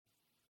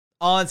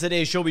On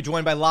today's show, we'll be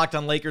joined by Locked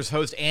On Lakers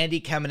host Andy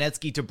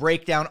Kamenetsky to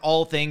break down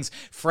all things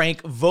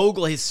Frank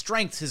Vogel, his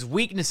strengths, his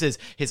weaknesses,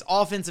 his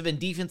offensive and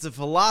defensive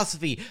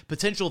philosophy,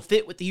 potential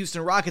fit with the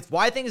Houston Rockets,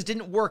 why things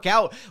didn't work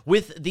out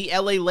with the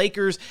LA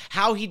Lakers,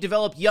 how he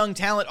developed young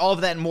talent, all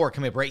of that and more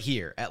coming up right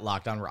here at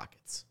Locked On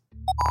Rockets.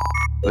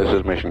 This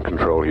is Mission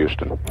Control,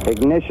 Houston.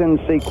 Ignition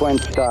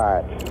sequence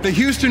start. The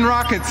Houston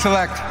Rockets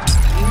select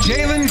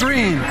Jalen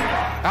Green,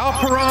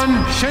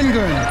 Alperon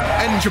Şengün,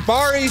 and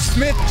Jabari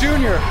Smith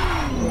Jr.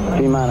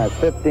 T-minus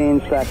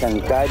 15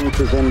 seconds. Guidance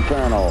is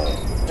internal.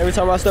 Every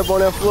time I step on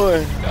that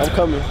floor, I'm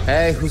coming.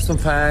 Hey, Houston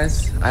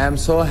fans, I am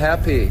so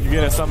happy. You're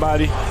getting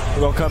somebody who's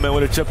going to come in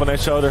with a chip on their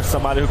shoulder,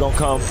 somebody who's going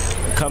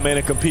to come in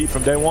and compete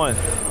from day one.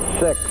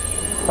 6,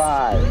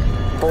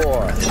 5,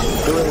 4,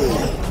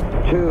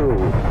 3, 2,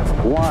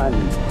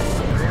 1.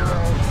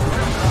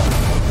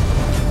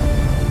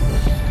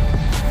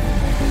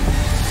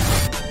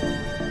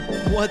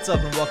 What's up,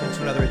 and welcome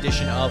to another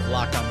edition of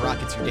Locked On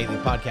Rockets, your daily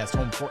podcast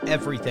home for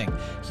everything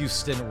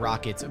Houston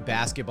Rockets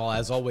basketball.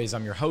 As always,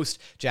 I'm your host,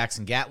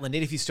 Jackson Gatlin,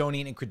 native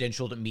Houstonian and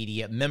credentialed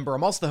media member.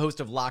 I'm also the host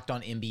of Locked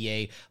On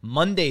NBA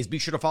Mondays. Be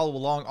sure to follow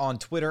along on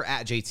Twitter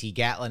at JT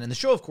Gatlin, and the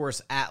show, of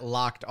course, at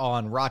Locked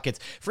On Rockets.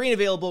 Free and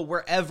available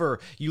wherever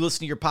you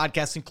listen to your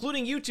podcasts,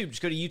 including YouTube.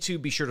 Just go to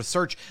YouTube. Be sure to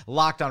search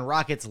Locked On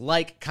Rockets.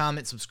 Like,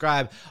 comment,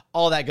 subscribe,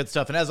 all that good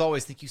stuff. And as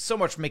always, thank you so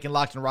much for making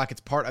Locked On Rockets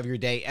part of your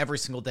day every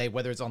single day,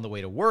 whether it's on the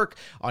way to work,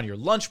 on your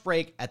lunch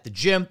break, at the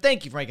gym.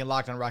 Thank you for making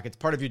Locked On Rockets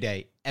part of your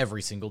day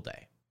every single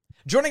day.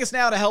 Joining us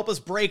now to help us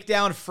break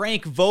down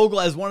Frank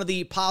Vogel as one of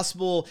the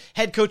possible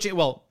head coaching,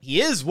 well,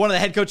 he is one of the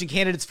head coaching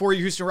candidates for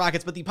your Houston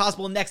Rockets, but the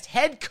possible next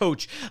head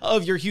coach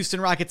of your Houston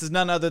Rockets is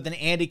none other than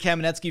Andy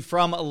Kamenetsky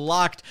from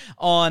Locked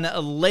On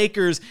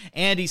Lakers.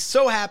 Andy,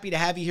 so happy to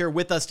have you here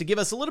with us to give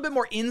us a little bit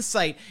more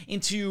insight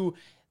into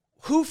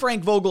who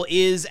Frank Vogel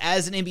is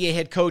as an NBA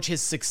head coach,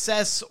 his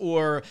success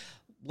or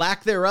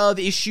lack thereof,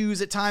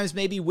 issues at times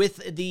maybe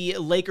with the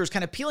Lakers,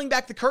 kind of peeling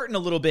back the curtain a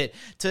little bit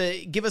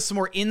to give us some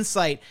more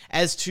insight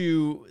as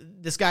to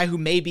this guy who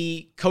may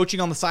be coaching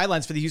on the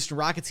sidelines for the Houston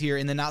Rockets here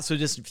in the not so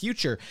distant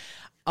future.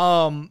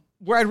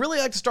 Where I'd really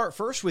like to start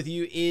first with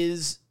you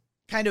is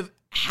kind of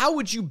how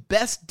would you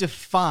best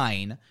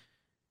define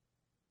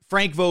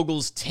Frank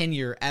Vogel's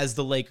tenure as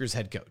the Lakers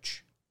head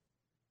coach?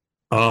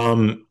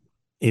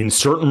 In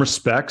certain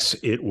respects,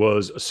 it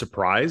was a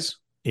surprise,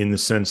 in the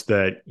sense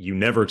that you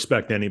never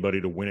expect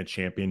anybody to win a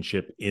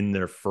championship in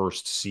their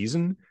first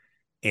season.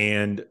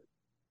 And,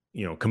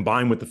 you know,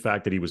 combined with the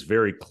fact that he was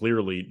very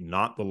clearly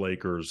not the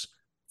Lakers'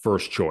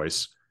 first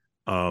choice,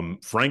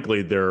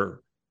 frankly, their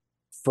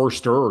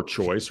firster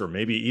choice, or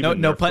maybe even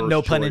no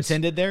pun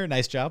intended there.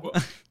 Nice job.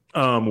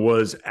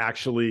 Was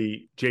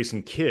actually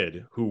Jason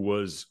Kidd, who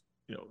was,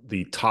 you know,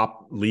 the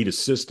top lead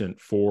assistant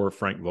for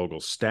Frank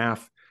Vogel's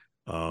staff.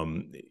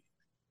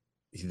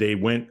 They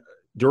went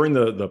during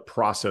the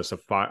process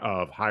of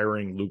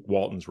hiring Luke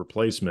Walton's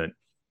replacement.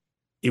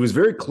 It was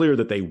very clear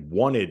that they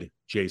wanted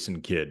Jason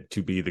Kidd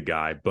to be the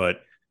guy,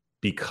 but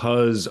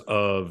because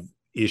of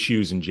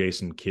issues in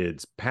Jason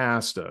Kidd's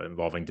past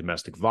involving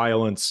domestic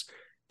violence,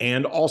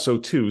 and also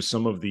too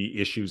some of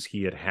the issues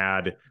he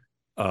had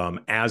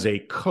as a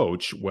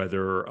coach,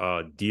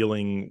 whether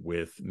dealing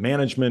with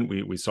management,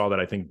 we saw that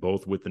I think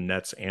both with the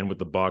Nets and with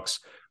the Bucks,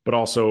 but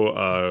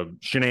also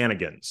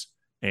shenanigans.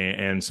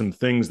 And some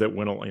things that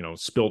went, you know,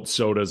 spilt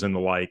sodas and the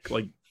like.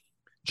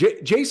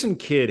 Jason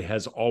Kidd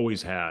has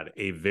always had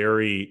a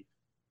very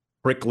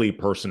prickly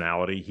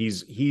personality.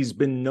 He's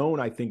been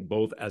known, I think,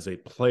 both as a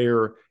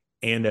player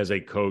and as a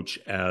coach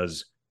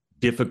as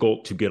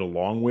difficult to get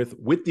along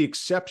with the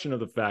exception of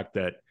the fact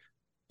that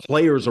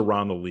players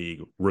around the league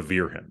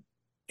revere him.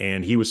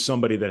 And he was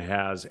somebody that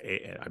has,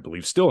 I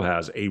believe still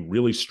has, a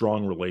really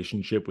strong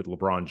relationship with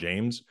LeBron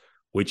James,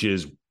 which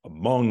is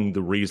among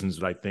the reasons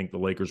that I think the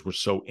Lakers were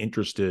so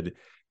interested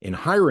in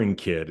hiring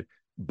Kidd.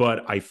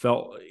 But I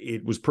felt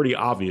it was pretty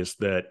obvious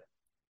that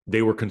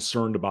they were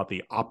concerned about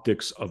the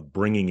optics of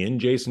bringing in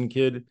Jason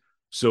Kidd.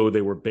 So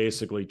they were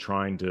basically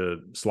trying to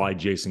slide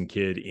Jason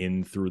Kidd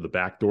in through the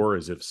back door,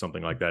 as if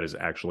something like that is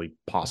actually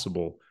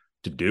possible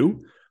to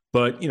do.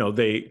 But, you know,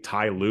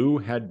 Ty Lue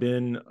had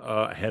been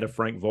ahead of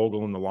Frank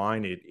Vogel in the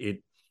line.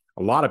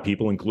 A lot of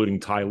people, including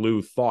Ty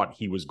Lue, thought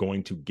he was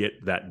going to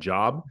get that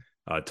job.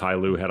 Ty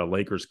Lue had a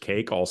Lakers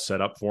cake all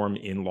set up for him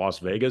in Las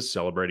Vegas,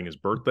 celebrating his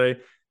birthday.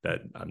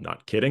 That, I'm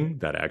not kidding,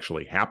 that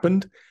actually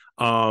happened.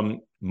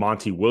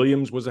 Monty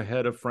Williams was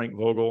ahead of Frank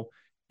Vogel,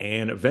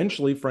 and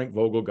eventually Frank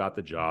Vogel got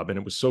the job. And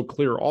it was so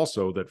clear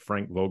also that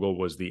Frank Vogel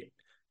was the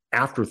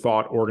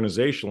afterthought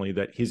organizationally,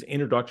 that his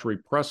introductory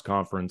press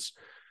conference,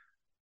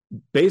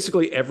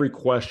 basically every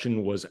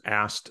question was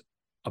asked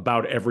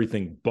about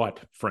everything but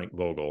Frank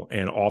Vogel,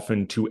 and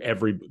often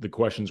the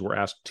questions were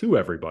asked to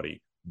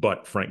everybody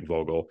but Frank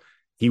Vogel.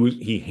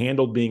 He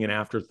handled being an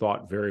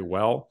afterthought very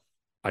well.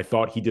 I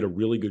thought he did a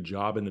really good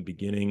job in the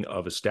beginning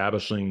of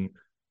establishing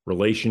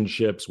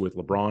relationships with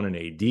LeBron and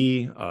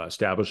AD,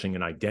 establishing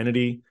an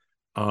identity.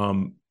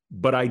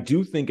 But I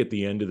do think at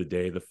the end of the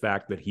day, the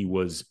fact that he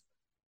was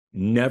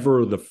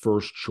never the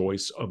first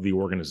choice of the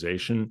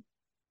organization,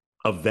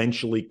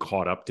 eventually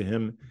caught up to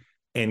him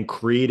and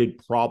created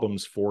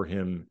problems for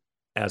him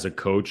as a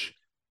coach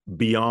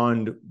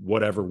beyond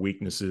whatever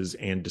weaknesses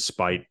and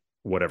despite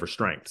whatever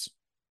strengths.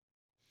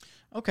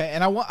 Okay,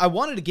 and I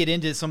wanted to get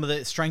into some of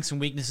the strengths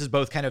and weaknesses,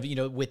 both kind of,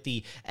 with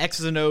the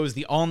X's and O's,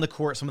 the on the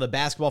court, some of the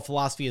basketball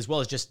philosophy, as well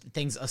as just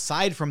things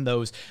aside from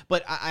those.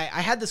 But I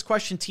had this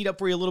question teed up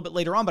for you a little bit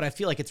later on, but I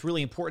feel like it's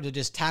really important to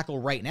just tackle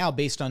right now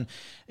based on,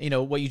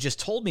 what you just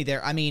told me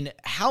there. I mean,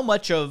 how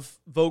much of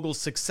Vogel's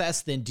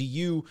success then do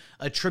you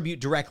attribute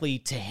directly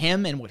to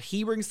him and what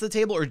he brings to the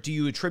table, or do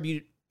you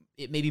attribute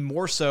it maybe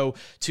more so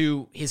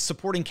to his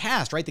supporting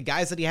cast, right? The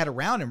guys that he had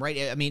around him,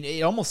 right? I mean,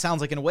 it almost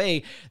sounds like in a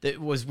way that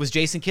was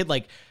Jason Kidd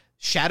like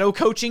shadow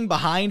coaching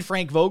behind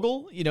Frank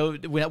Vogel,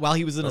 while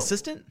he was an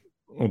assistant?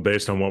 Well,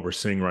 based on what we're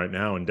seeing right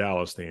now in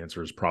Dallas, the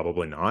answer is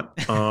probably not.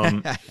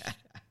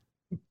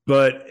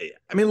 But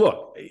I mean,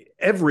 look,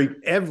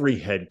 every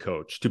head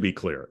coach, to be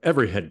clear,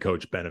 every head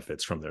coach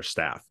benefits from their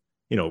staff.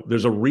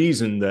 There's a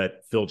reason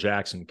that Phil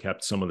Jackson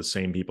kept some of the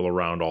same people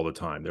around all the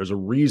time. There's a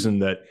reason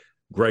that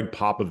Greg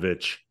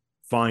Popovich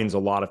finds a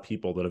lot of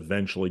people that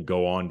eventually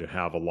go on to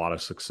have a lot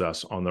of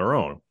success on their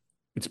own.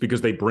 It's because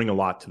they bring a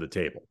lot to the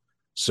table.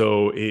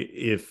 So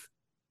if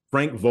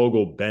Frank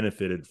Vogel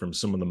benefited from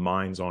some of the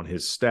minds on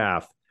his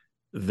staff,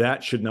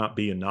 that should not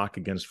be a knock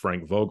against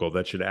Frank Vogel.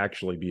 That should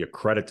actually be a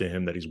credit to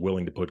him that he's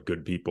willing to put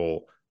good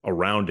people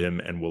around him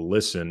and will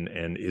listen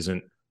and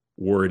isn't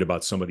worried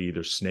about somebody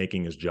either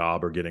snaking his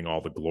job or getting all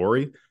the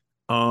glory.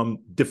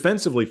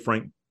 Defensively,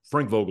 Frank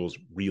Vogel's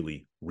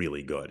really,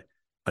 really good.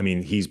 I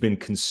mean, he's been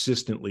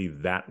consistently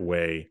that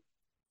way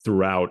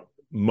throughout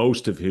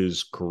most of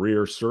his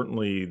career,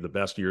 certainly the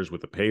best years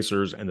with the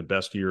Pacers and the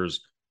best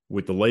years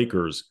with the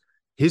Lakers.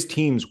 His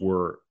teams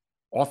were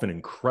often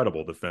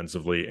incredible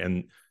defensively.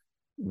 And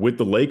with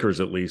the Lakers,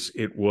 at least,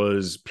 it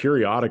was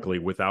periodically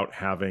without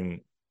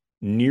having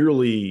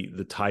nearly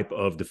the type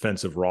of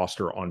defensive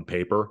roster on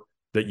paper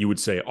that you would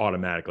say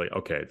automatically,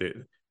 okay,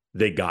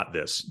 they got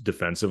this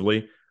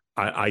defensively.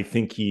 I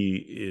think he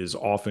is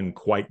often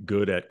quite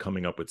good at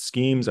coming up with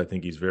schemes. I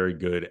think he's very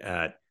good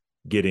at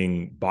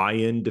getting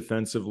buy-in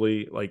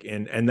defensively.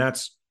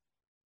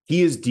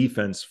 He is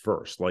defense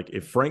first. Like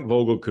if Frank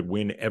Vogel could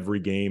win every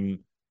game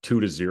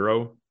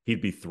 2-0,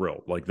 he'd be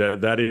thrilled. Like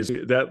that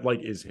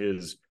is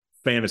his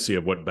fantasy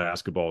of what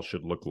basketball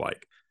should look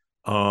like.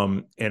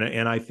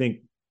 And I think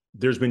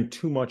there's been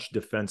too much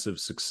defensive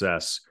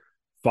success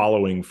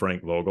following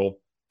Frank Vogel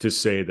to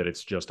say that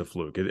it's just a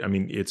fluke. I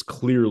mean, it's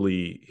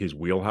clearly his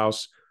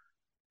wheelhouse.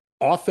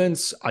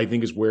 Offense, I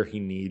think, is where he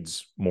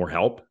needs more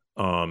help,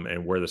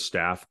 and where the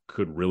staff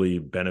could really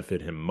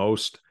benefit him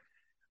most.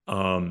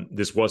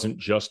 This wasn't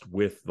just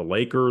with the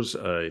Lakers.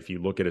 If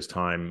you look at his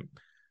time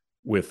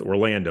with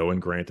Orlando,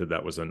 and granted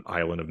that was an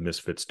Island of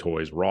Misfits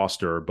toys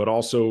roster, but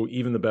also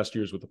even the best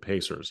years with the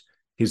Pacers,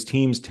 his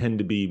teams tend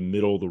to be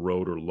middle of the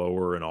road or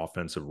lower in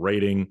offensive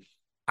rating.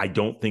 I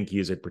don't think he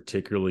is a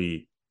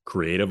particularly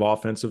creative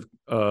offensive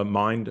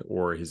mind,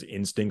 or his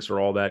instincts are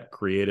all that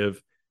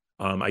creative.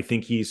 I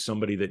think he's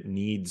somebody that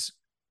needs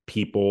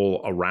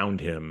people around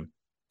him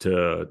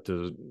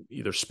to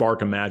either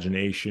spark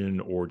imagination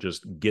or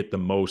just get the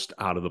most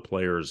out of the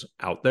players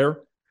out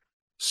there.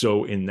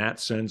 So in that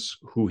sense,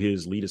 who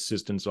his lead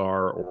assistants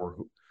are, or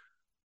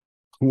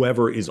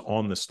whoever is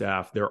on the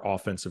staff, their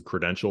offensive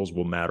credentials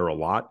will matter a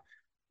lot.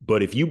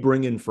 But if you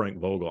bring in Frank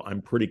Vogel,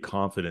 I'm pretty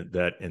confident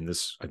that, and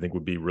this I think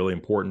would be really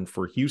important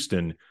for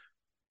Houston,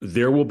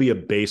 there will be a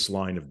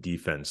baseline of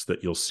defense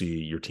that you'll see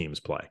your teams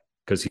play,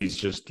 because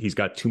he's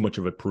got too much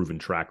of a proven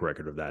track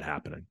record of that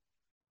happening.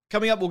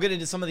 Coming up, we'll get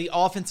into some of the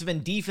offensive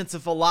and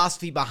defensive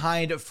philosophy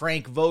behind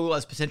Frank Vogel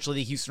as potentially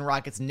the Houston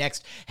Rockets'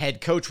 next head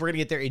coach. We're going to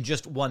get there in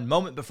just one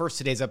moment, but first,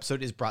 today's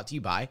episode is brought to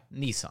you by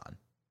Nissan.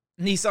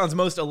 Nissan's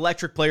Most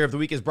Electric Player of the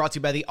Week is brought to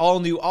you by the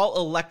all-new,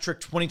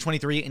 all-electric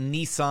 2023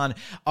 Nissan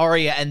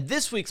Ariya. And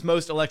this week's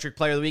Most Electric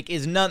Player of the Week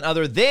is none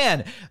other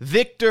than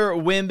Victor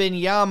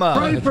Wembanyama.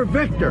 Pray for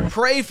Victor.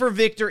 Pray for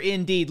Victor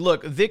indeed.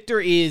 Look,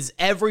 Victor is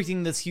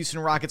everything this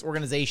Houston Rockets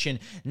organization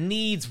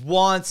needs,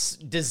 wants,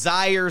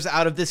 desires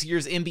out of this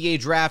year's NBA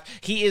draft.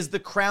 He is the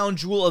crown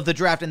jewel of the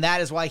draft, and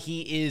that is why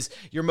he is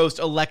your Most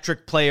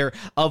Electric Player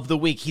of the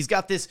Week. He's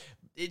got this...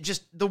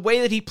 just the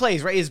way that he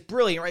plays, right, is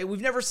brilliant, right?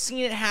 We've never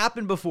seen it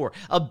happen before.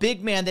 A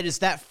big man that is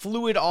that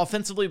fluid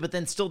offensively, but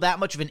then still that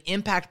much of an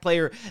impact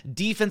player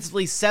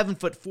defensively,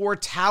 7'4",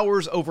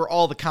 towers over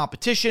all the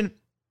competition.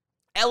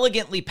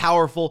 Elegantly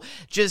powerful,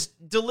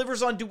 just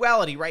delivers on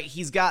duality, right?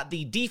 He's got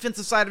the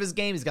defensive side of his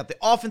game. He's got the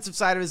offensive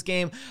side of his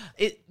game.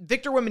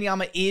 Victor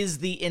Wembanyama is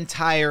the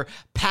entire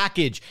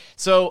package.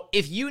 So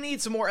if you need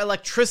some more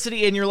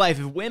electricity in your life,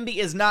 if Wemby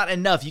is not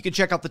enough, you can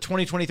check out the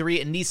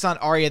 2023 Nissan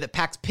Ariya that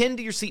packs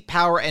pin-to-your-seat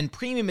power and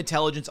premium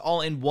intelligence all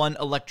in one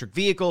electric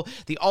vehicle.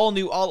 The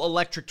all-new,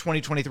 all-electric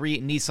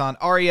 2023 Nissan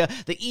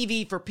Ariya,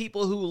 the EV for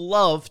people who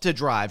love to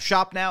drive.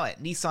 Shop now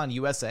at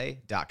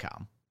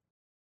nissanusa.com.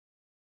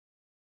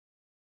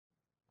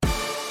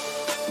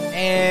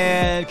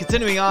 And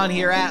continuing on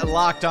here at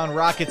Locked On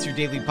Rockets, your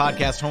daily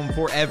podcast home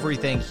for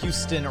everything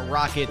Houston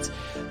Rockets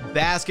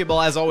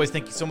basketball. As always,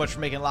 thank you so much for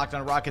making Locked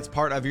On Rockets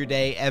part of your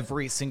day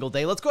every single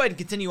day. Let's go ahead and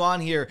continue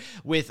on here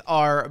with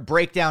our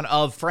breakdown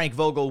of Frank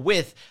Vogel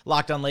with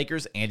Locked On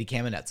Lakers, Andy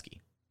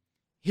Kamenetsky.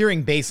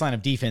 Hearing baseline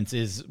of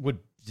defense would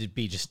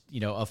be just,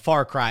 a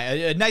far cry,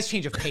 a nice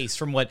change of pace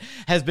from what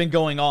has been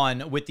going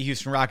on with the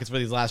Houston Rockets for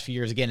these last few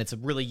years. Again, it's a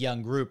really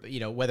young group.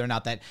 Whether or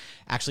not that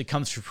actually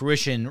comes to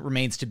fruition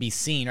remains to be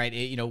seen,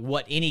 right?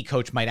 What any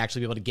coach might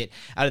actually be able to get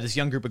out of this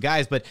young group of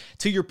guys. But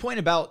to your point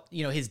about,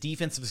 his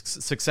defensive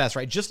success,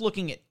 right? Just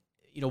looking at,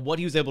 what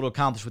he was able to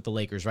accomplish with the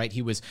Lakers, right?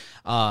 He was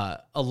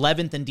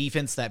 11th in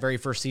defense that very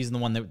first season, the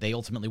one that they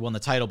ultimately won the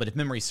title. But if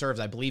memory serves,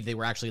 I believe they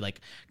were actually like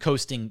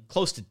coasting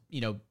close to,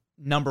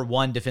 number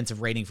one defensive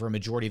rating for a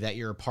majority of that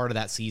year, a part of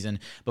that season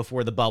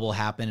before the bubble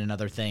happened and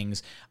other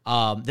things.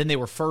 Then they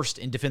were first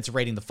in defensive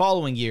rating the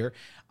following year.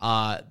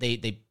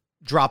 They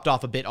dropped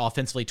off a bit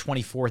offensively,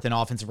 24th in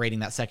offensive rating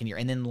that second year.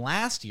 And then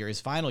last year,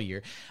 his final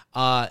year,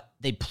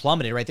 they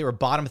plummeted, right? They were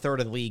bottom third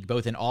of the league,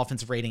 both in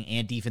offensive rating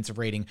and defensive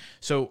rating.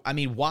 So, I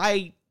mean,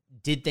 why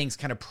did things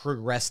kind of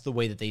progress the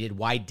way that they did?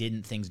 Why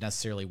didn't things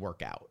necessarily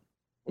work out?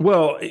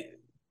 Well,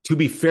 to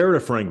be fair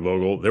to Frank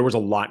Vogel, there was a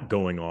lot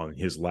going on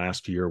his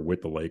last year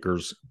with the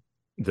Lakers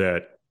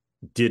that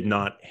did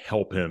not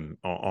help him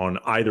on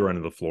either end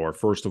of the floor.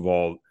 First of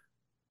all,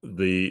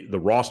 the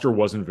roster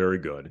wasn't very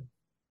good,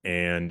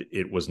 and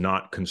it was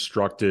not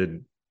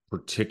constructed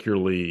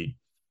particularly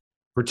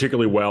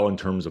well in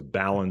terms of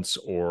balance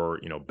or,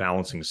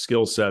 balancing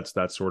skill sets,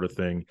 that sort of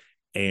thing.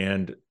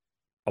 And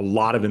a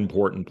lot of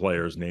important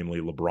players,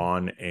 namely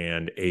LeBron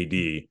and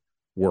AD,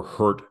 were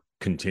hurt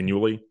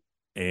continually.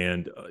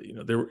 And,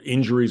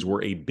 injuries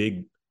were a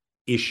big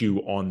issue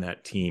on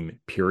that team,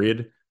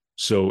 period.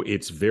 So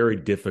it's very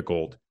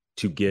difficult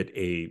to get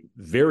a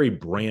very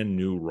brand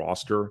new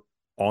roster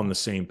on the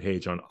same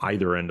page on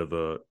either end of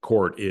the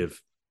court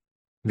if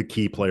the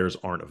key players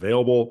aren't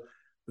available.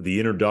 The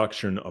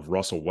introduction of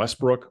Russell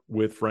Westbrook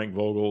with Frank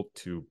Vogel,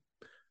 to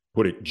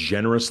put it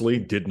generously,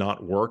 did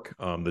not work.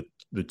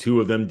 The two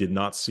of them did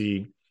not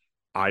see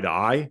eye to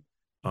eye.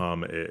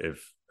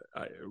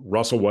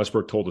 Russell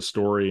Westbrook told a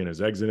story in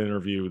his exit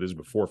interview. This is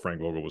before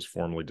Frank Vogel was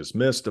formally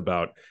dismissed,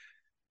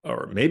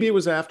 or maybe it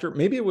was after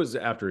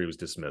he was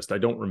dismissed. I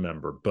don't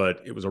remember,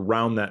 but it was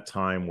around that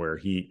time where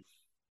he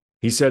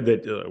said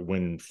that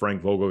when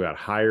Frank Vogel got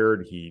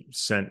hired, he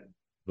sent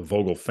the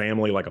Vogel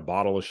family like a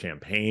bottle of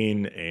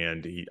champagne,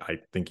 and I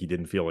think he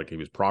didn't feel like he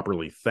was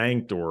properly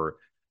thanked or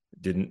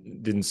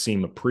didn't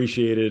seem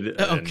appreciated.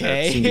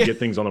 Okay. And seemed to get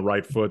things on the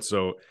right foot.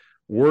 So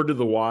word to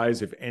the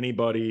wise, if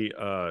anybody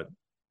on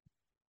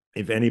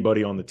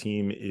the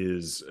team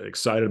is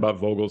excited about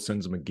Vogel,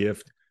 sends him a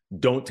gift,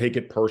 don't take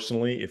it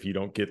personally if you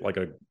don't get like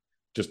a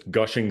just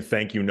gushing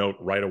thank you note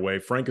right away.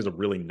 Frank is a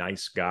really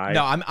nice guy.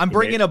 No, I'm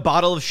bringing a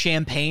bottle of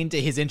champagne to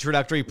his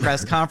introductory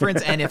press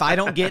conference, and if I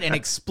don't get an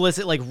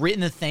explicit,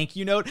 written thank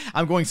you note,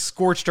 I'm going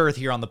scorched earth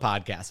here on the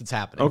podcast. It's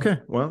happening. Okay,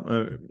 well,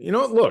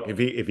 look,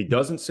 if he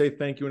doesn't say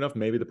thank you enough,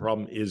 maybe the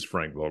problem is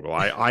Frank Vogel.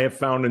 I have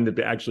found him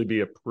to actually be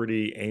a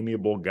pretty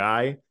amiable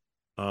guy.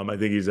 I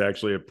think he's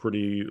actually a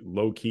pretty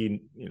low key,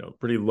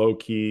 pretty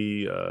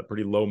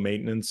low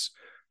maintenance.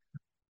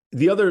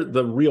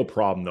 The real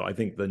problem, though, I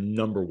think the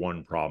number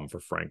one problem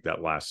for Frank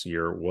that last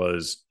year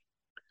was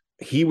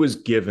he was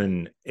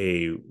given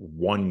a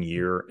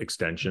 1-year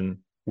extension,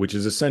 which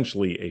is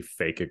essentially a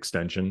fake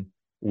extension,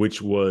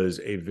 which was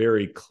a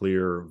very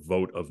clear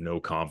vote of no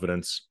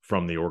confidence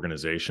from the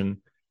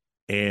organization.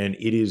 And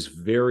it is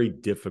very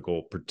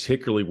difficult,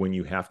 particularly when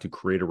you have to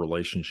create a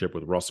relationship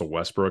with Russell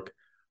Westbrook,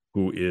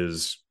 who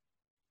is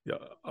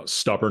a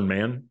stubborn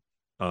man.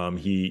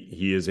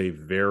 He is a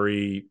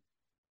very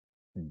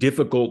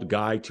difficult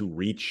guy to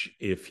reach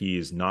if he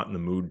is not in the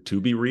mood to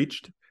be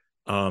reached.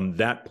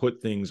 That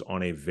put things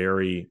on a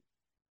very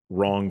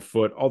wrong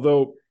foot,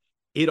 although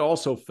it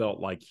also felt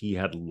like he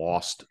had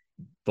lost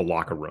the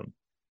locker room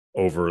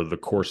over the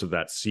course of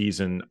that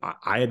season.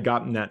 I had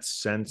gotten that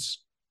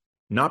sense,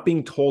 not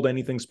being told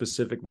anything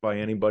specific by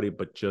anybody,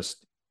 but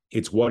just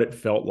it's what it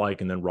felt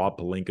like. And then Rob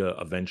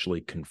Pelinka eventually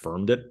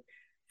confirmed it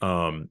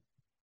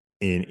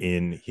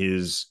in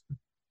his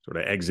sort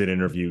of exit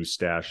interview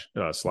slash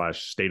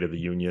State of the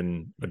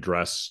Union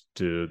address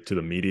to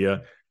the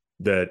media,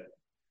 that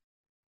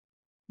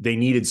they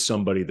needed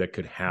somebody that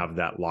could have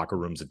that locker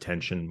room's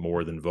attention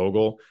more than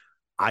Vogel.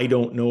 I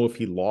don't know if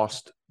he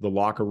lost the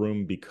locker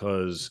room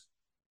because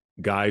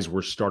guys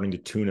were starting to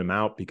tune him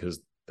out, because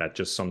that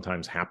just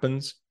sometimes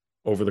happens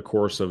over the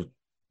course of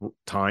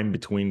time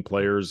between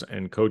players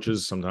and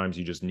coaches. Sometimes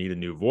you just need a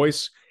new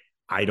voice.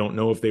 I don't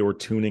know if they were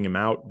tuning him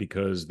out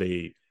because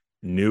they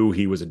knew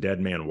he was a dead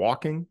man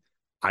walking.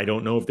 I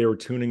don't know if they were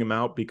tuning him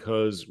out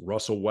because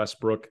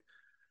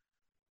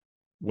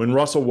when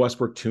Russell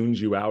Westbrook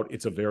tunes you out,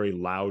 it's a very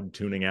loud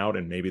tuning out,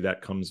 and maybe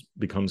that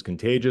becomes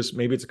contagious.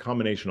 Maybe it's a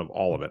combination of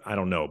all of it. I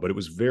don't know, but it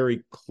was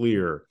very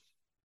clear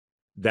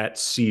that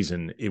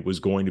season it was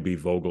going to be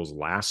Vogel's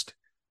last.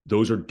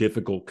 Those are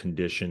difficult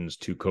conditions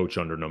to coach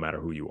under, no matter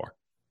who you are.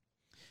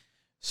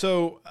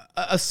 So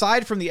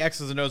aside from the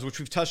X's and O's, which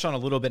we've touched on a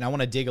little bit, and I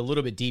want to dig a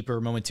little bit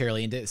deeper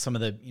momentarily into some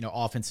of the,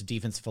 offensive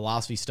defensive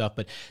philosophy stuff,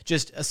 but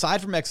just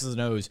aside from X's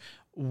and O's,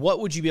 what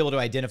would you be able to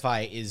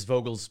identify is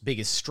Vogel's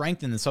biggest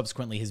strength and then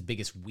subsequently his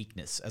biggest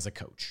weakness as a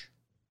coach?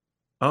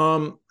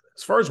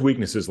 As far as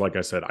weaknesses, like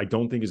I said, I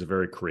don't think he's a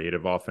very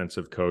creative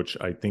offensive coach.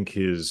 I think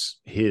his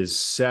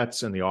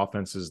sets and the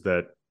offenses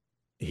that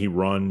he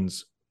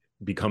runs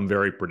become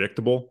very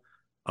predictable.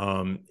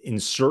 In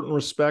certain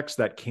respects,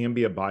 that can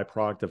be a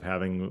byproduct of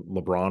having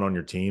LeBron on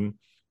your team,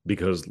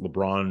 because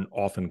LeBron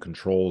often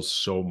controls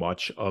so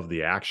much of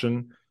the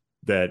action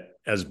that,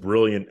 as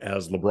brilliant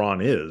as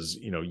LeBron is,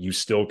 you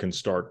still can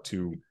start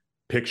to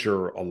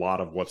picture a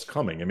lot of what's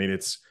coming.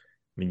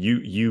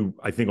 You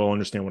I think will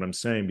understand what I'm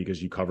saying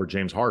because you covered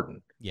James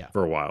Harden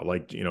for a while.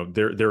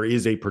 There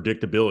is a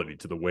predictability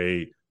to the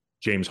way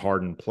James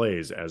Harden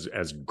plays.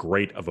 As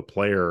great of a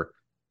player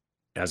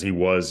as he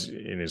was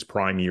in his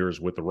prime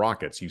years with the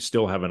Rockets, you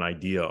still have an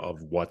idea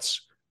of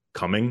what's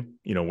coming.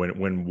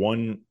 When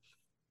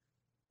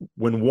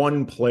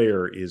one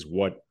player is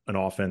what an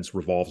offense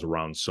revolves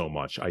around so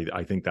much,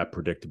 I think that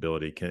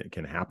predictability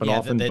can happen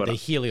often. The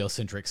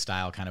heliocentric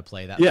style kind of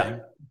play that. Yeah.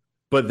 Thing.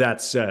 But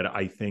that said,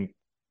 I think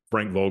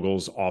Frank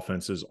Vogel's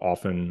offenses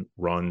often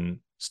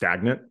run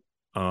stagnant,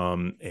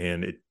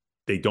 and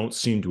they don't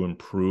seem to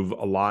improve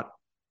a lot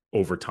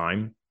over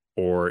time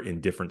or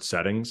in different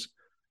settings.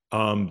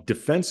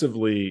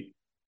 Defensively,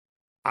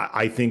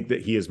 I think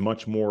that he is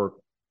much more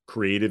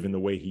creative in the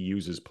way he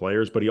uses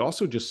players, but he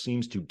also just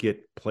seems to get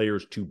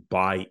players to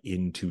buy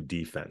into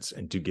defense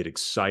and to get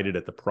excited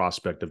at the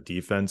prospect of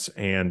defense.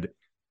 And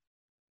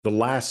the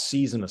last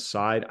season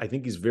aside, I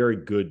think he's very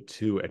good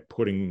too at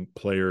putting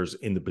players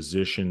in the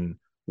position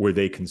where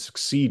they can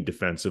succeed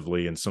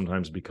defensively and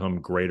sometimes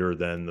become greater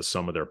than the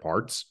sum of their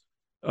parts,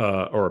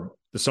 or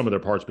the sum of their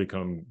parts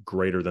become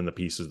greater than the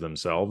pieces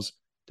themselves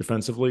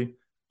defensively.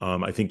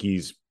 I think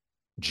he's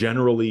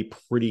generally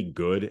pretty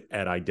good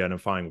at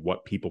identifying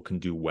what people can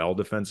do well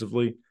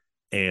defensively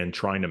and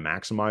trying to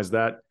maximize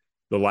that.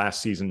 The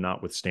last season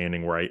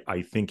notwithstanding, where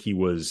I think he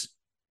was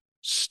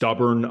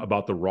stubborn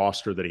about the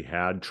roster that he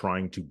had,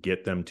 trying to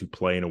get them to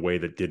play in a way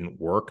that didn't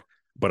work.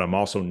 But I'm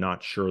also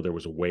not sure there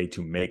was a way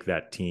to make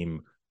that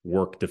team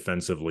work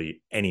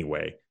defensively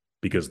anyway,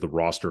 because the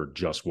roster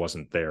just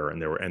wasn't there, and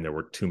there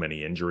were too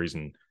many injuries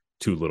and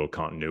too little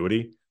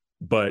continuity.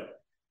 But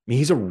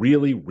he's a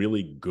really,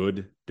 really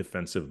good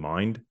defensive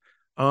mind.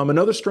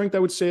 Another strength I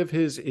would say of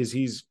his is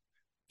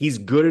he's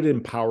good at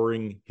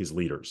empowering his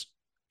leaders,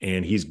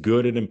 and he's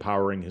good at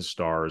empowering his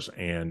stars.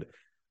 And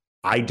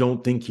I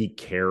don't think he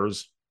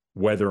cares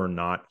whether or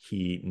not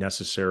he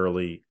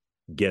necessarily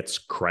gets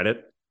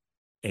credit,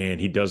 and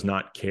he does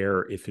not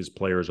care if his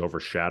players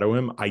overshadow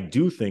him. I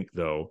do think,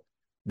 though,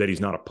 that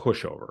he's not a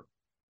pushover.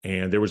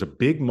 And there was a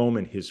big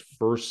moment his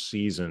first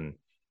season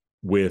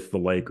with the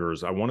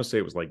Lakers. I want to say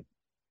it was like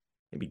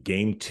maybe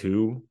game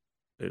 2,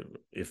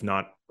 if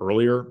not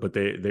earlier, but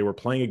they were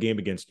playing a game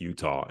against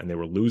Utah and they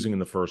were losing in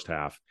the first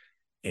half.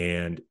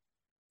 And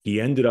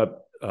he ended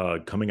up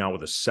coming out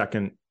with a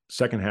second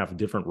half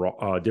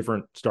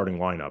different starting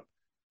lineup,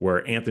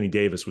 where Anthony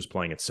Davis was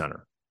playing at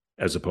center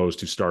as opposed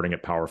to starting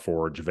at power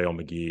forward.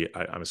 JaVale McGee,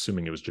 I'm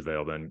assuming it was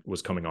JaVale then,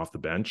 was coming off the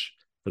bench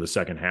for the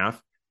second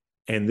half.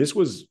 And this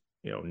was,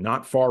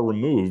 not far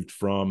removed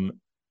from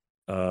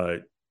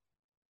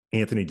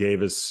Anthony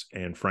Davis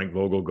and Frank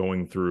Vogel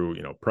going through,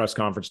 press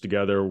conference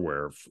together,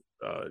 where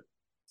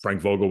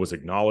Frank Vogel was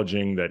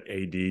acknowledging that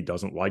AD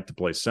doesn't like to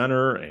play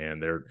center,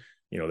 and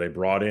they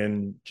brought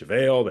in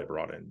JaVale, they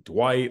brought in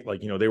Dwight,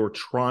 they were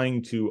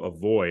trying to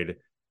avoid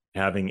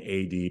having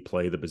AD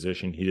play the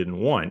position he didn't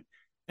want.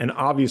 And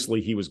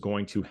obviously he was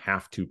going to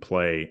have to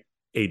play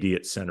AD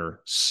at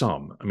center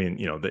some.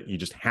 That you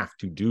just have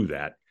to do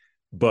that,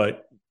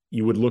 but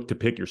you would look to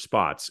pick your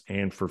spots.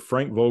 And for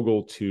Frank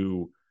Vogel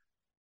to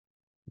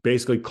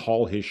basically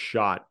call his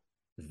shot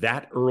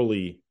that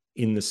early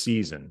in the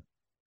season,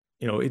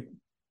 it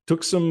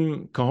took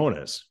some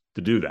cojones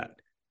to do that.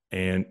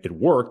 And it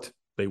worked.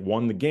 They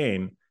won the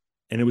game.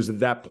 And it was at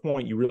that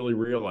point you really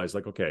realized,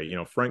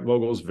 Frank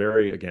Vogel's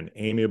very, again,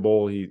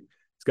 amiable. He's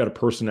got a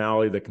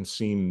personality that can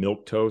seem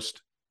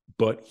milquetoast,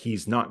 but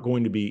he's not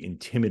going to be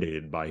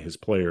intimidated by his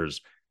players,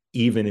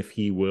 even if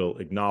he will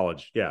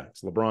acknowledge,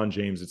 it's LeBron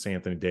James, it's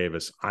Anthony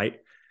Davis.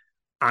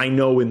 I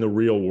know in the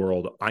real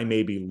world, I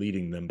may be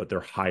leading them, but they're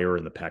higher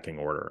in the pecking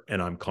order,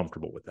 and I'm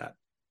comfortable with that.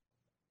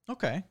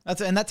 Okay.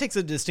 That takes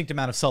a distinct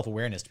amount of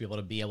self-awareness to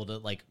be able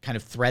to kind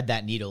of thread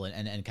that needle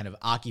and kind of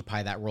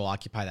occupy that role,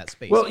 occupy that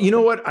space. Well, you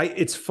know what?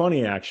 It's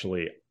funny,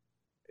 actually,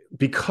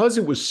 because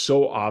it was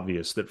so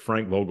obvious that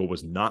Frank Vogel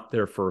was not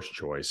their first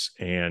choice.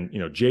 And,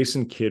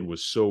 Jason Kidd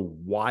was so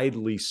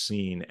widely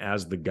seen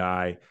as the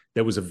guy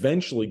that was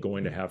eventually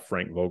going to have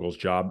Frank Vogel's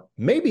job,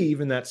 maybe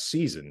even that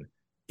season,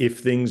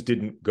 if things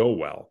didn't go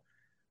well.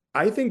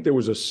 I think there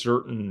was a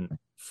certain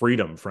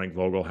freedom Frank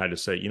Vogel had to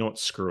say,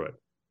 screw it.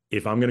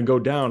 If I'm going to go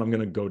down, I'm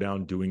going to go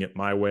down doing it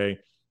my way.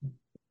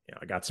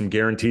 I got some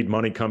guaranteed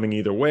money coming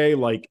either way.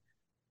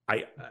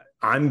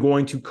 I'm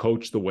going to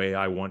coach the way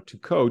I want to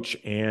coach.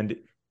 And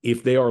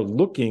if they are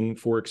looking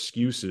for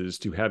excuses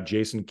to have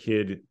Jason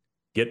Kidd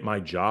get my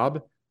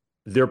job,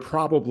 they're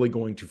probably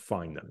going to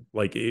find them.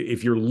 Like,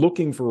 if you're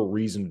looking for a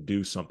reason to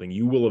do something,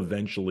 you will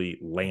eventually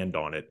land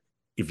on it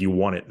if you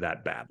want it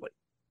that badly.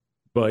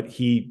 But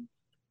he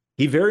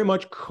very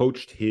much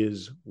coached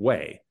his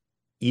way,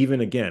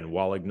 even again,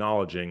 while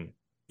acknowledging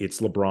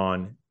it's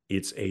LeBron,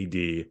 it's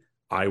AD.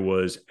 I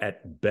was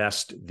at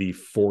best the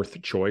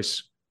fourth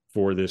choice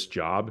for this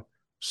job.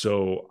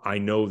 So I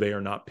know they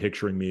are not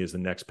picturing me as the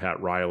next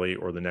Pat Riley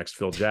or the next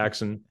Phil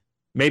Jackson.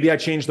 Maybe I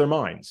changed their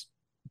minds,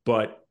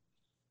 but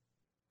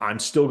I'm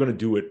still going to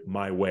do it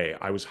my way.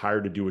 I was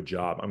hired to do a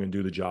job. I'm going to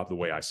do the job the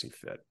way I see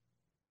fit.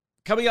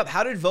 Coming up,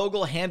 how did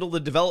Vogel handle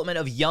the development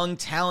of young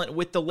talent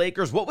with the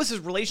Lakers? What was his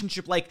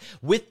relationship like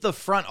with the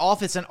front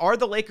office? And are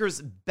the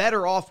Lakers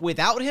better off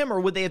without him, or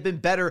would they have been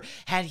better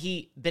had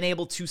he been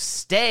able to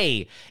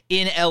stay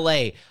in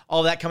LA?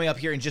 All that coming up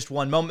here in just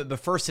one moment. But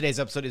first, today's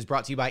episode is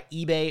brought to you by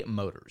eBay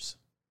Motors.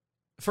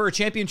 For a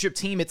championship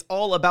team, it's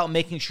all about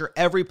making sure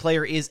every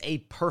player is a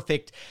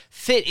perfect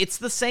fit. It's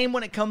the same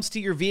when it comes to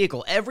your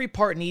vehicle. Every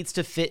part needs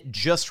to fit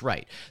just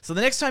right. So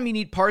the next time you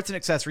need parts and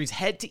accessories,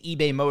 head to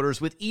eBay Motors.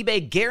 With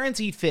eBay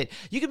Guaranteed Fit,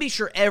 you can be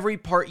sure every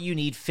part you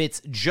need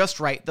fits just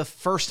right the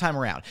first time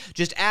around.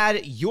 Just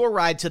add your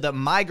ride to the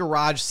My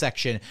Garage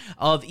section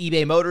of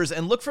eBay Motors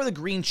and look for the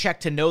green check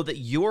to know that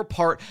your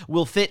part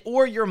will fit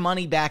or your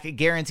money back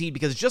guaranteed,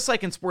 because just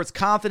like in sports,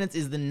 confidence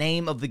is the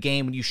name of the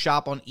game when you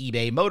shop on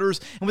eBay Motors.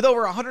 And with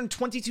over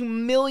 122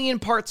 million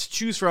parts to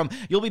choose from,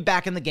 you'll be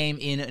back in the game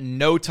in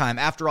no time.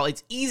 After all,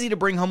 it's easy to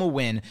bring home a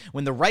win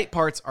when the right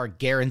parts are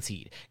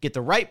guaranteed. Get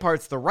the right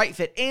parts, the right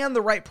fit, and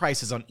the right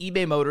prices on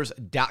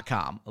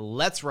ebaymotors.com.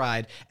 Let's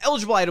ride.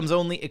 Eligible items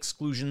only.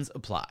 Exclusions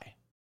apply.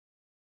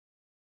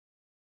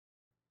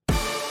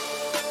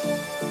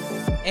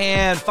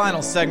 And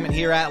final segment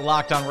here at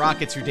Locked On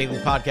Rockets, your daily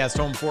podcast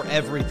home for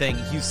everything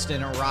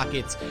Houston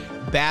Rockets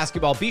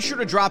basketball. Be sure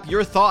to drop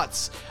your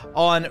thoughts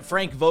on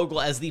Frank Vogel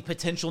as the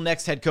potential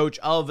next head coach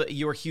of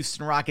your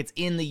Houston Rockets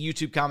in the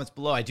YouTube comments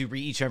below. I do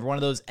read each and every one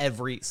of those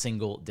every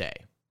single day.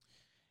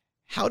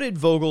 How did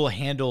Vogel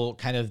handle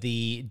kind of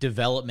the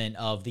development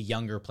of the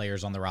younger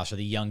players on the roster,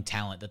 the young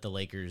talent that the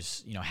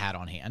Lakers, had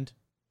on hand?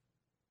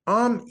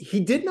 He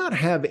did not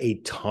have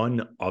a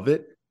ton of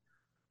it.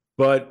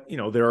 But,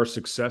 there are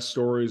success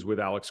stories with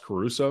Alex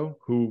Caruso,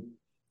 who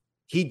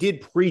he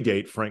did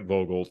predate Frank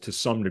Vogel to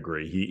some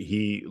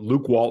degree.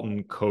 Luke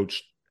Walton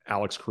coached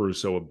Alex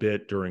Caruso a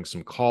bit during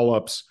some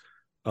call-ups.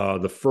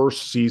 The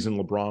first season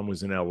LeBron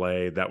was in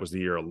LA, that was the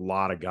year a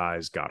lot of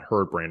guys got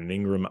hurt. Brandon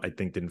Ingram, I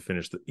think,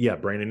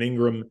 Brandon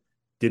Ingram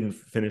didn't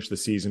finish the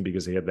season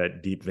because he had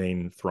that deep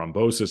vein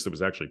thrombosis that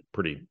was actually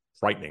pretty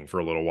frightening for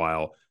a little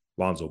while.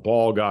 Lonzo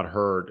Ball got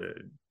hurt.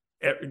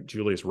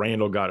 Julius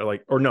Randle got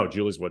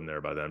Julius wasn't there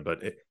by then,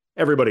 but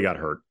everybody got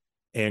hurt.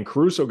 And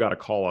Caruso got a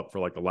call up for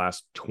like the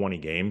last 20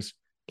 games,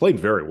 played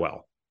very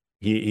well.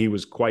 He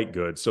was quite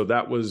good. So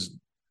that was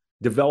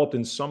developed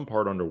in some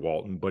part under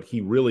Walton, but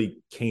he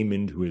really came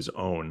into his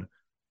own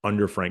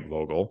under Frank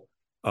Vogel.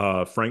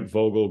 Frank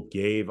Vogel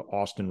gave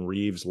Austin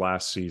Reeves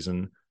last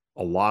season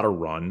a lot of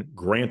run.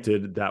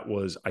 Granted, that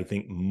was, I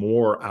think,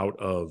 more out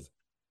of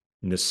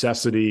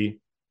necessity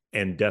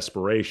and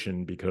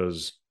desperation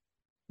because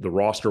the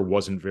roster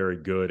wasn't very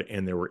good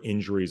and there were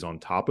injuries on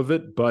top of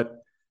it. But,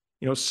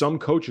 some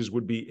coaches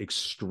would be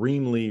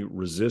extremely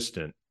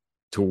resistant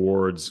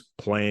towards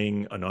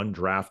playing an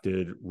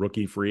undrafted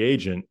rookie free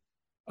agent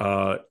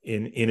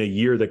in a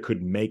year that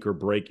could make or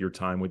break your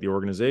time with the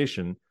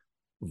organization.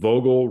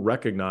 Vogel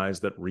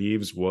recognized that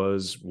Reeves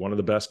was one of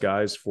the best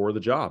guys for the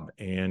job,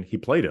 and he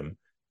played him.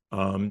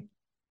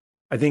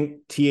 I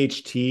think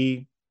THT,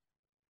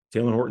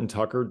 Taylor Horton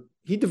Tucker,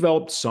 he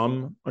developed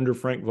some under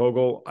Frank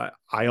Vogel.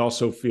 I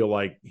also feel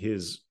like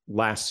his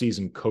last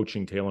season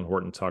coaching Taylor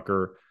Horton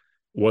Tucker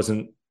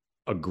wasn't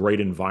a great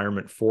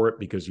environment for it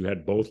because you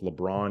had both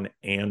LeBron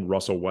and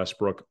Russell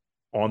Westbrook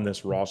on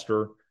this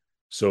roster.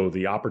 So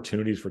the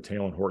opportunities for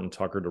Taylor Horton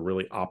Tucker to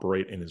really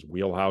operate in his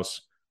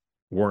wheelhouse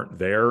weren't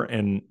there.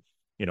 And,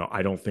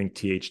 I don't think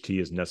THT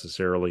has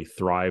necessarily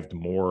thrived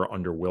more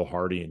under Will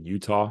Hardy in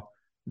Utah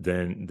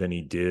than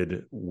he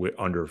did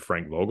under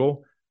Frank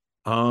Vogel.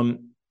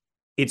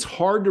 It's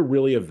hard to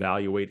really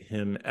evaluate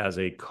him as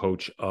a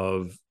coach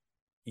of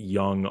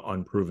young,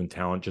 unproven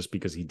talent just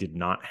because he did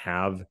not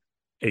have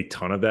a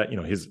ton of that.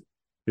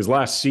 His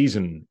last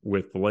season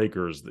with the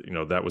Lakers,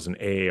 that was an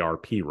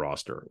AARP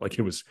roster. Like,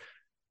 it was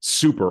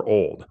super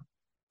old.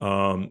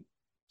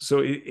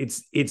 So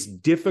it's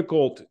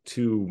difficult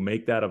to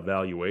make that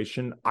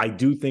evaluation. I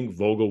do think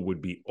Vogel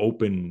would be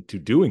open to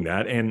doing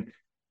that. And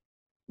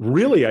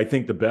really, I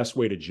think the best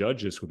way to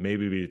judge this would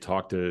maybe be to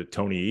talk to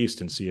Tony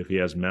East and see if he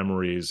has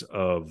memories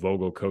of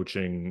Vogel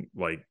coaching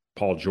like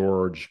Paul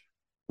George,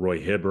 Roy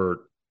Hibbert,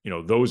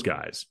 those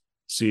guys.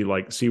 see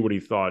what he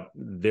thought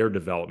their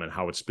development,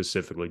 how it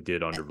specifically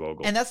did under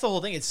Vogel. And that's the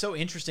whole thing. It's so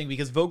interesting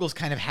because Vogel's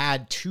kind of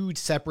had two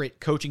separate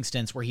coaching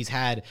stints where he's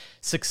had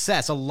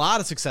success, a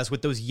lot of success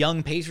with those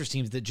young Pacers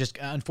teams that just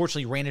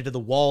unfortunately ran into the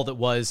wall that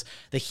was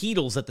the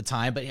Heatles at the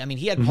time. But I mean,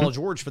 he had Paul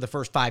George for the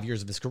first 5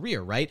 years of his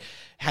career, right?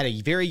 Had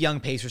a very young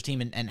Pacers team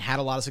and had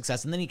a lot of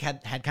success. And then he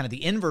had kind of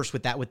the inverse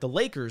with that with the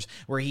Lakers,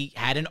 where he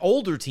had an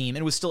older team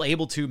and was still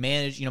able to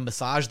manage,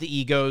 massage the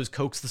egos,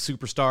 coax the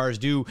superstars,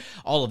 do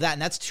all of that.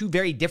 And that's two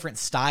very different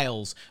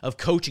styles of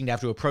coaching to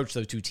have to approach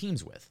those two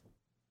teams with.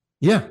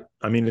 Yeah.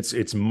 I mean,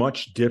 it's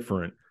much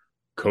different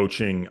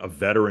coaching a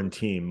veteran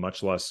team,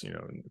 much less,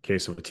 in the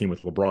case of a team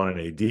with LeBron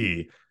and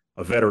AD,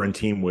 a veteran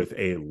team with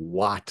a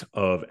lot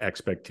of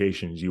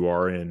expectations. You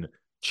are in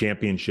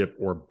championship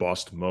or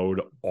bust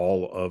mode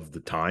all of the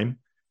time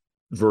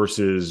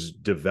versus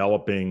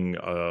developing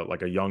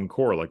like a young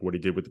core, like what he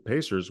did with the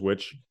Pacers,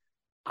 which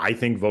I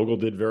think Vogel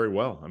did very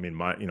well. I mean,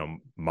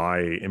 my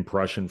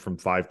impression from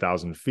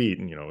 5,000 feet,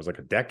 and, it was like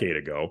a decade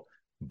ago,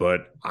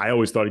 but I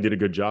always thought he did a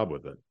good job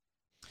with it.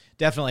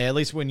 Definitely, at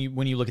least when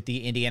you look at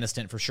the Indiana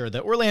stint for sure.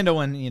 The Orlando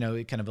one,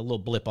 kind of a little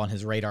blip on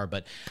his radar,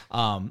 but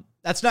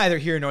that's neither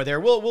here nor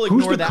there. We'll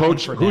ignore that one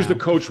for now. Who's the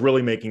coach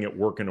really making it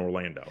work in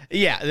Orlando?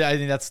 Yeah, I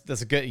think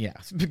that's a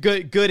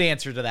good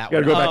answer to that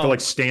one. You got to go back to like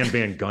Stan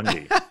Van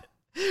Gundy.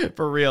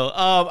 For real.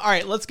 All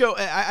right, let's go.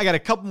 I got a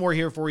couple more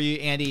here for you,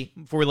 Andy,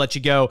 before we let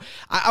you go.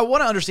 I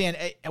want to understand,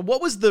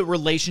 what was the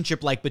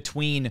relationship like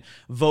between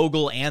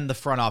Vogel and the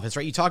front office,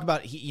 right? You talk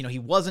about, he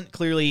wasn't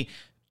clearly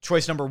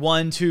choice number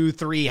 1, 2,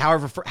 3,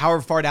 however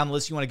far down the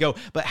list you want to go,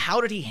 but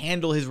how did he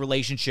handle his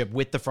relationship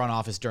with the front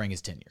office during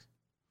his tenure?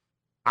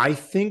 I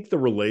think the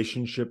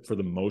relationship for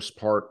the most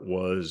part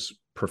was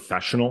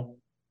professional.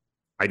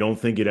 I don't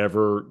think it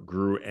ever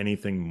grew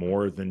anything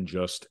more than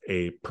just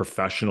a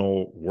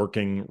professional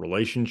working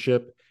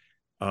relationship.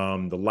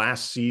 The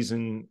last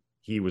season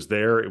he was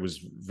there, it was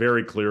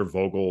very clear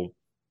Vogel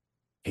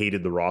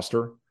hated the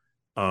roster.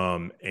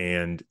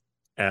 And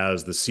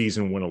as the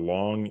season went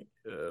along,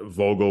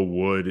 Vogel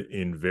would,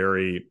 in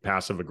very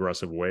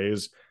passive-aggressive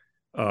ways,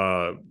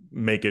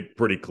 make it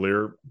pretty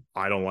clear,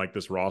 I don't like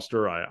this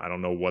roster. I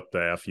don't know what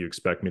the F you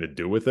expect me to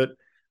do with it.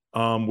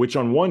 Which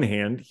on one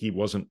hand, he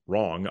wasn't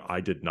wrong. I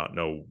did not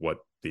know what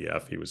the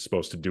F he was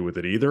supposed to do with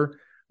it either.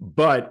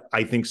 But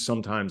I think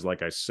sometimes,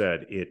 like I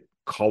said, it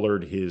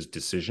colored his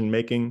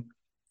decision-making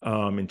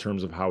in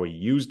terms of how he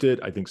used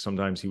it. I think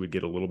sometimes he would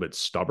get a little bit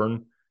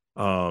stubborn,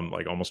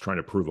 like almost trying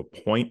to prove a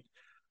point.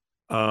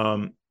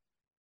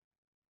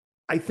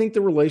 I think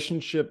the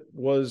relationship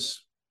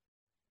was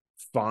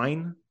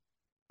fine.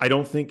 I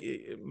don't think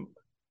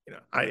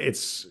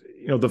it's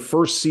the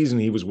first season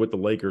he was with the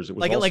Lakers, it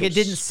was like it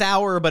didn't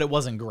sour, but it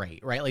wasn't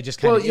great, right? Like just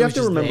kind of, you have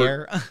to remember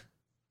there.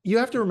 You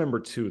have to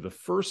remember too, the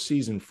first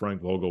season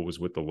Frank Vogel was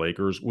with the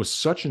Lakers was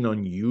such an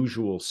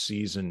unusual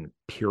season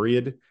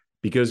period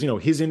because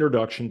his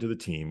introduction to the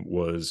team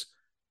was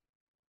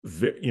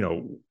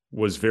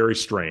very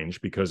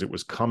strange because it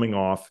was coming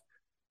off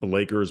the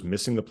Lakers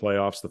missing the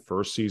playoffs the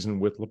first season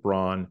with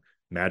LeBron.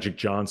 Magic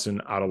Johnson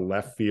out of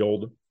left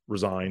field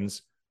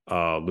resigns.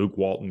 Luke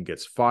Walton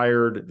gets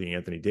fired. The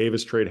Anthony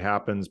Davis trade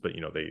happens, but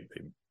they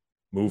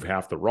move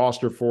half the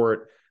roster for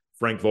it.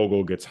 Frank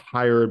Vogel gets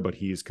hired, but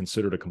he's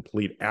considered a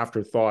complete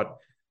afterthought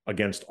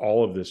against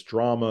all of this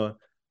drama.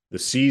 The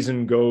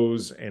season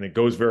goes, and it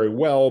goes very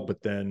well,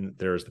 but then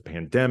there's the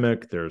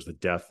pandemic, there's the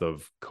death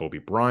of Kobe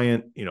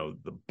Bryant,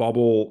 the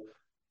bubble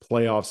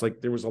playoffs.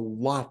 Like there was a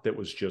lot that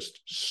was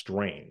just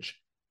strange.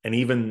 And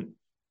even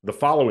the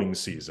following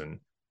season,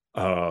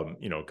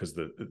 because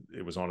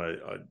it was on a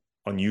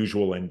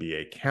unusual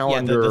NBA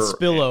calendar. Yeah, the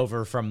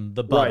spillover from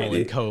the bubble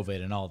and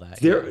COVID and all that.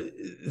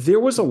 There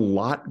was a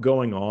lot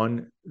going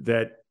on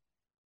that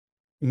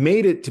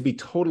made it, to be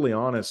totally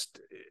honest,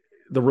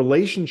 the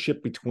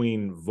relationship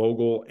between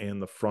Vogel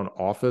and the front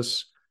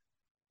office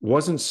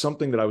wasn't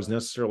something that I was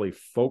necessarily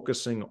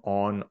focusing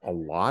on a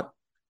lot.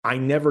 I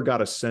never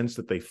got a sense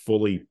that they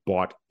fully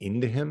bought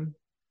into him,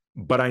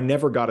 but I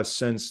never got a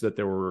sense that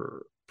there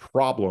were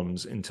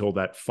problems until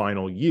that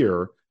final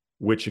year,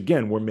 which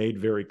again were made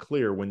very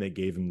clear when they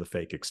gave him the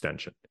fake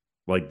extension.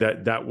 Like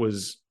that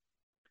was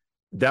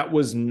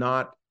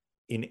not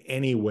in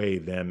any way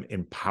them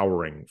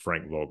empowering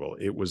Frank Vogel.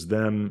 It was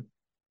them,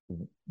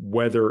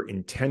 whether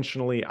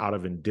intentionally, out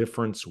of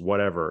indifference,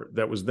 whatever,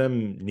 that was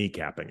them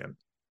kneecapping him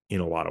in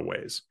a lot of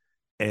ways.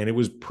 And it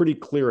was pretty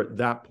clear at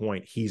that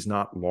point, he's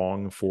not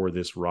long for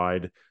this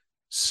ride,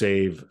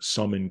 save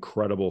some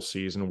incredible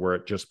season where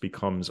it just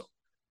becomes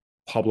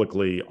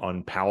publicly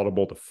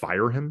unpalatable to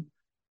fire him.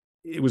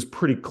 It was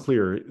pretty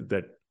clear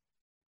that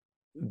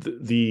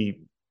the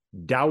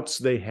doubts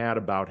they had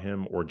about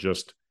him, or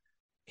just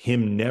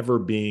him never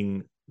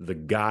being the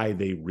guy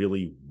they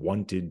really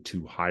wanted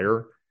to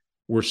hire,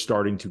 were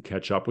starting to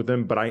catch up with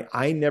him. But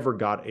I never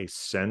got a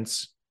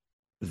sense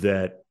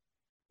that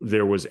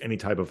there was any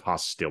type of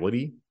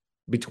hostility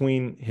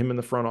between him and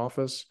the front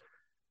office.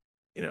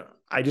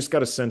 I just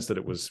got a sense that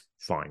it was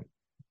fine.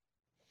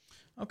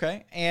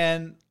 Okay.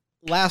 And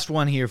last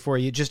one here for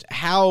you, just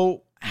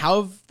how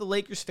how have the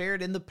Lakers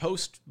fared in the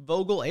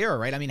post-Vogel era,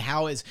 right? I mean,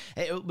 how is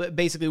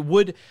basically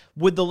would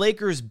the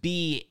Lakers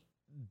be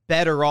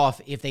better off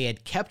if they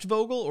had kept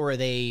Vogel, or are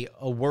they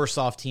a worse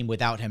off team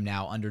without him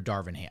now under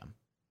Darvin Ham?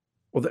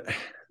 Well,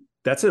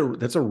 that's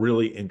a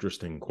really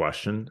interesting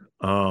question.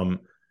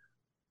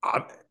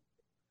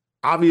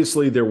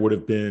 Obviously, there would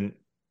have been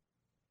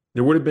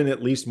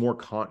at least more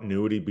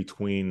continuity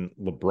between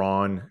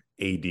LeBron,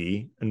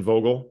 AD, and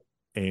Vogel.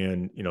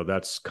 And,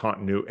 that's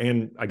continuity.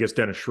 And I guess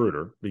Dennis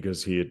Schroeder,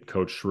 because he had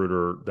coached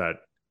Schroeder that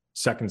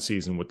second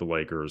season with the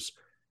Lakers.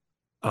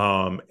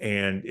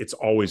 And it's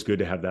always good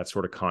to have that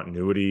sort of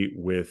continuity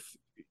with,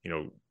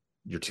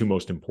 your two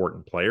most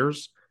important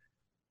players.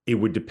 It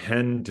would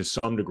depend to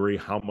some degree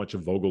how much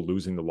of Vogel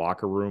losing the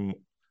locker room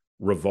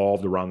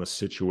revolved around the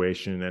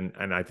situation.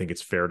 And I think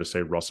it's fair to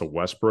say Russell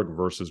Westbrook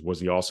versus, was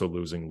he also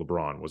losing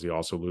LeBron? Was he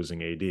also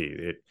losing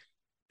AD?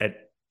 At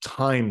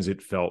times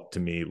it felt to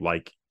me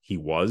like he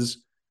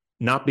was,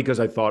 not because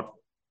I thought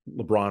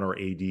LeBron or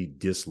AD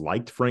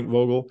disliked Frank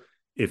Vogel.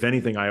 If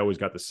anything, I always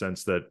got the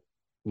sense that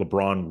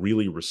LeBron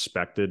really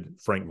respected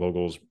Frank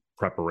Vogel's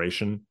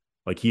preparation.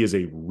 Like, he is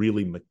a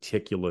really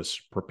meticulous,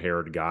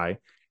 prepared guy.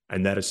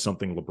 And that is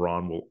something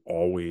LeBron will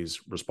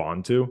always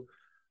respond to.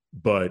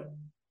 But,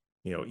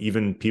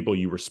 even people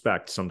you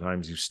respect,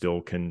 sometimes you still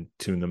can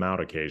tune them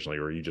out occasionally,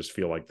 or you just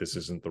feel like this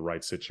isn't the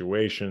right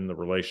situation. The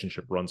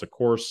relationship runs a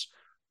course,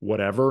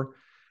 whatever.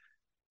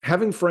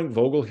 Having Frank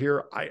Vogel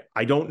here,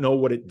 I don't know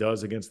what it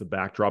does against the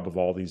backdrop of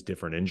all these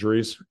different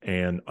injuries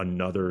and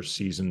another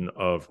season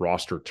of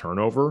roster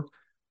turnover.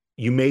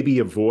 You maybe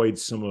avoid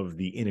some of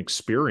the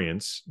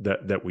inexperience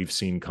that we've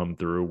seen come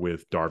through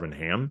with Darvin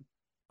Ham.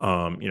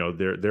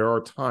 There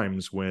are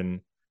times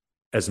when,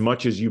 as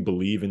much as you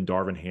believe in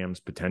Darvin Ham's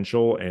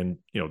potential, and,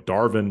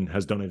 Darvin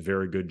has done a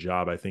very good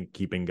job, I think,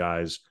 keeping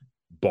guys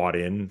bought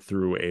in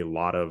through a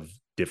lot of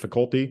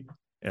difficulty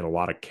and a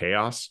lot of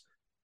chaos.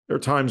 There are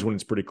times when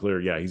it's pretty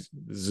clear, this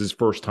is his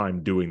first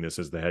time doing this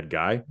as the head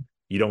guy.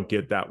 You don't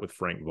get that with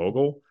Frank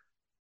Vogel.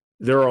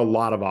 There are a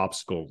lot of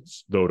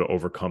obstacles, though, to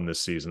overcome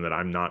this season that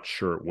I'm not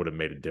sure it would have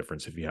made a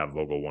difference if you have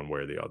Vogel one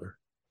way or the other.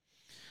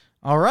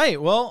 All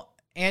right. Well,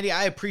 Andy,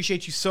 I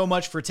appreciate you so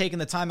much for taking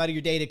the time out of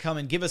your day to come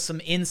and give us some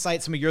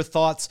insight, some of your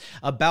thoughts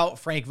about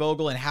Frank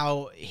Vogel and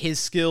how his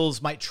skills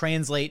might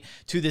translate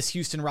to this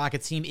Houston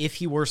Rockets team if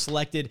he were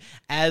selected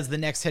as the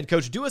next head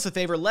coach. Do us a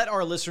favor, let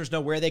our listeners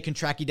know where they can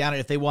track you down and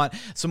if they want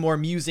some more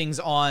musings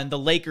on the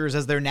Lakers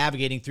as they're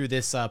navigating through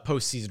this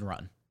postseason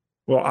run.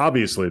 Well,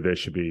 obviously, they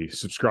should be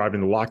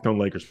subscribing to the Locked On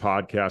Lakers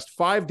podcast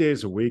 5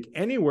 days a week,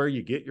 anywhere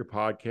you get your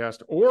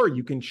podcast, or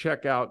you can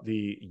check out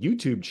the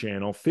YouTube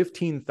channel,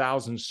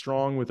 15,000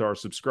 strong with our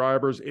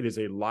subscribers. It is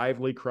a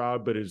lively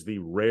crowd, but is the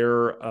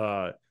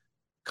rare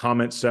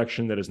comment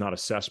section that is not a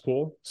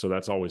cesspool. So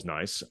that's always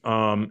nice.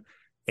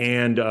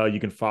 And you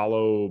can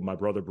follow my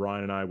brother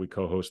Brian and I. We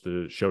co-host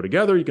the show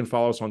together. You can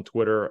follow us on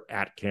Twitter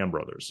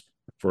 @CamBrothers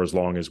for as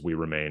long as we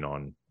remain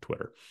on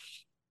Twitter.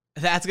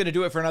 That's going to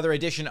do it for another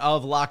edition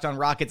of Locked On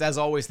Rockets. As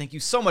always, thank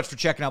you so much for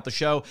checking out the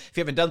show. If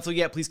you haven't done so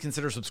yet, please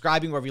consider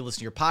subscribing wherever you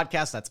listen to your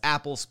podcast. That's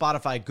Apple,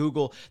 Spotify,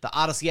 Google, the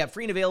Odyssey app,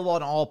 free and available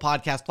on all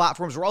podcast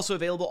platforms. We're also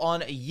available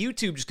on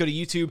YouTube. Just go to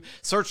YouTube,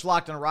 search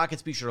Locked On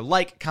Rockets. Be sure to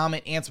like,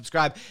 comment, and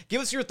subscribe.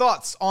 Give us your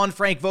thoughts on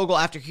Frank Vogel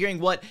after hearing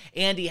what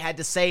Andy had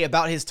to say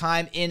about his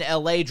time in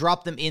LA.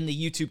 Drop them in the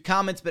YouTube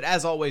comments. But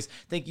as always,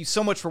 thank you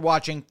so much for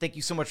watching. Thank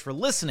you so much for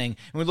listening.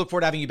 And we look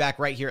forward to having you back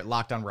right here at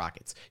Locked On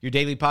Rockets, your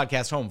daily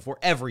podcast home for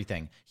everything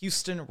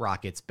Houston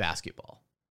Rockets basketball.